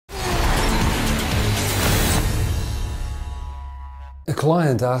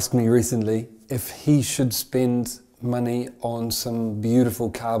client asked me recently if he should spend money on some beautiful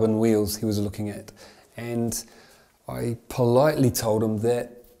carbon wheels he was looking at, and I politely told him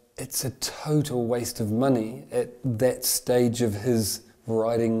that it's a total waste of money at that stage of his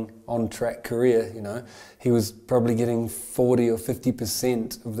riding on track career. You know, he was probably getting 40 or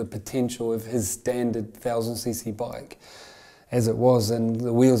 50% of the potential of his standard 1000cc bike as it was, and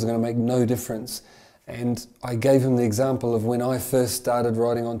the wheels are going to make no difference. And I gave him the example of when I first started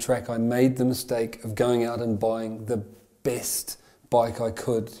riding on track, I made the mistake of going out and buying the best bike I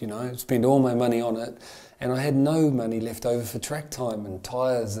could, you know, spend all my money on it, and I had no money left over for track time and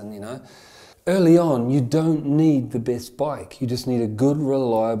tyres. And, you know, early on you don't need the best bike, you just need a good,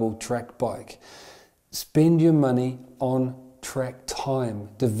 reliable track bike. Spend your money on track time,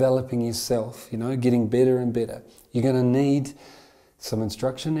 developing yourself, you know, getting better and better. You're going to need some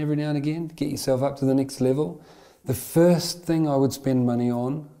instruction every now and again to get yourself up to the next level. The first thing I would spend money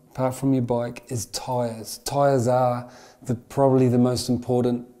on, apart from your bike, is tyres. Tyres are probably the most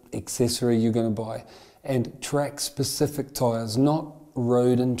important accessory you're going to buy. And track-specific tyres, not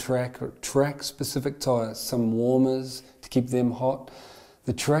road and track, or track-specific tyres. Some warmers to keep them hot.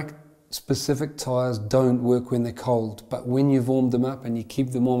 The track-specific tyres don't work when they're cold, but when you've warmed them up and you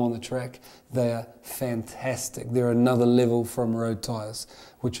keep them warm on the track, they are fantastic. They're another level from road tyres,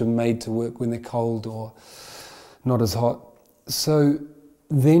 which are made to work when they're cold or not as hot. So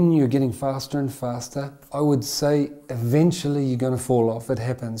then you're getting faster and faster. I would say eventually you're going to fall off. It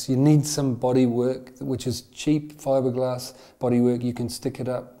happens. You need some body work, which is cheap fiberglass body work. You can stick it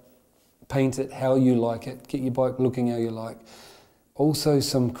up, paint it how you like it, get your bike looking how you like. Also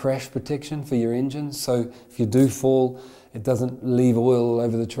some crash protection for your engine, so if you do fall, it doesn't leave oil all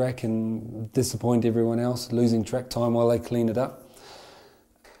over the track and disappoint everyone else, losing track time while they clean it up.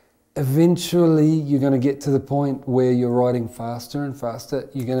 Eventually you're going to get to the point where you're riding faster and faster.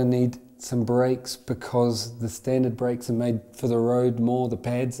 You're going to need some brakes, because the standard brakes are made for the road more, the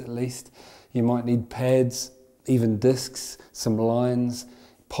pads at least. You might need pads, even discs, some lines,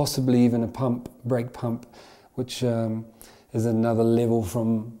 possibly even a pump, brake pump, which is another level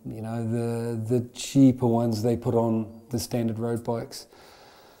from, you know, the cheaper ones they put on the standard road bikes.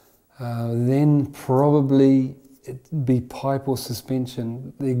 Then probably it'd be pipe or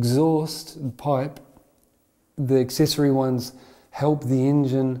suspension. The exhaust pipe, the accessory ones, help the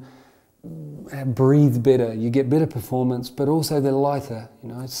engine breathe better. You get better performance, but also they're lighter, you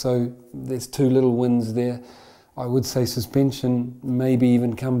know, so there's two little wins there. I would say suspension maybe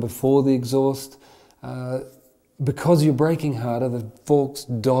even come before the exhaust. Because you're braking harder, the forks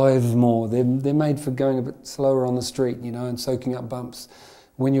dive more. They're made for going a bit slower on the street, you know, and soaking up bumps.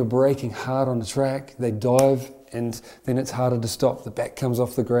 When you're braking hard on the track, they dive, and then it's harder to stop. The back comes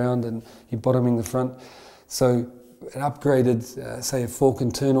off the ground and you're bottoming the front. So an upgraded, say a fork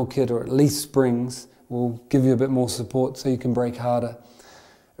internal kit, or at least springs, will give you a bit more support so you can brake harder.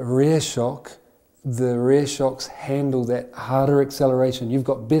 A rear shock, the rear shocks handle that harder acceleration. You've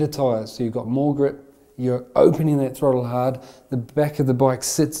got better tyres, so you've got more grip. You're opening that throttle hard, the back of the bike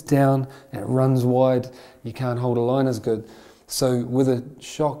sits down and it runs wide. You can't hold a line as good. So with a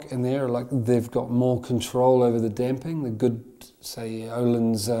shock in there, like, they've got more control over the damping, the good, say,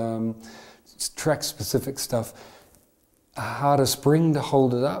 Olin's track-specific stuff. A harder spring to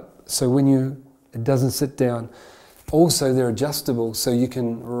hold it up, so when it doesn't sit down. Also, they're adjustable, so you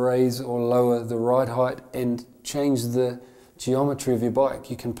can raise or lower the ride height and change the geometry of your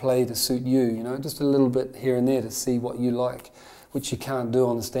bike. You can play to suit you, you know, just a little bit here and there to see what you like, which you can't do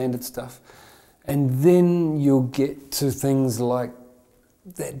on the standard stuff. And then you'll get to things like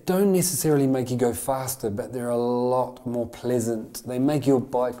that don't necessarily make you go faster, but they're a lot more pleasant. They make your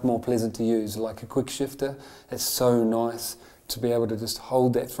bike more pleasant to use, like a quick shifter. It's so nice to be able to just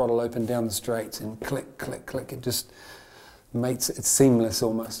hold that throttle open down the straights and click, click, click. It just makes it seamless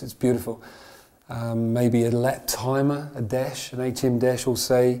almost. It's beautiful. Maybe a lap timer, a dash, an HM dash will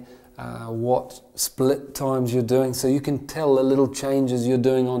say what split times you're doing, so you can tell the little changes you're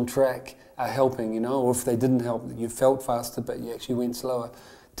doing on track are helping, you know, or if they didn't help, you felt faster but you actually went slower,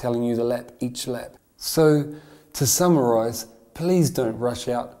 telling you the lap, each lap. So to summarise, please don't rush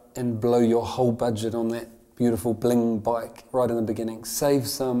out and blow your whole budget on that beautiful bling bike right in the beginning. Save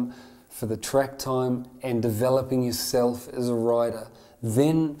some for the track time and developing yourself as a rider.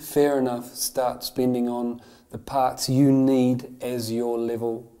 Then, fair enough, start spending on the parts you need as your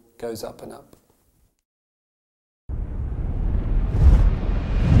level goes up and up.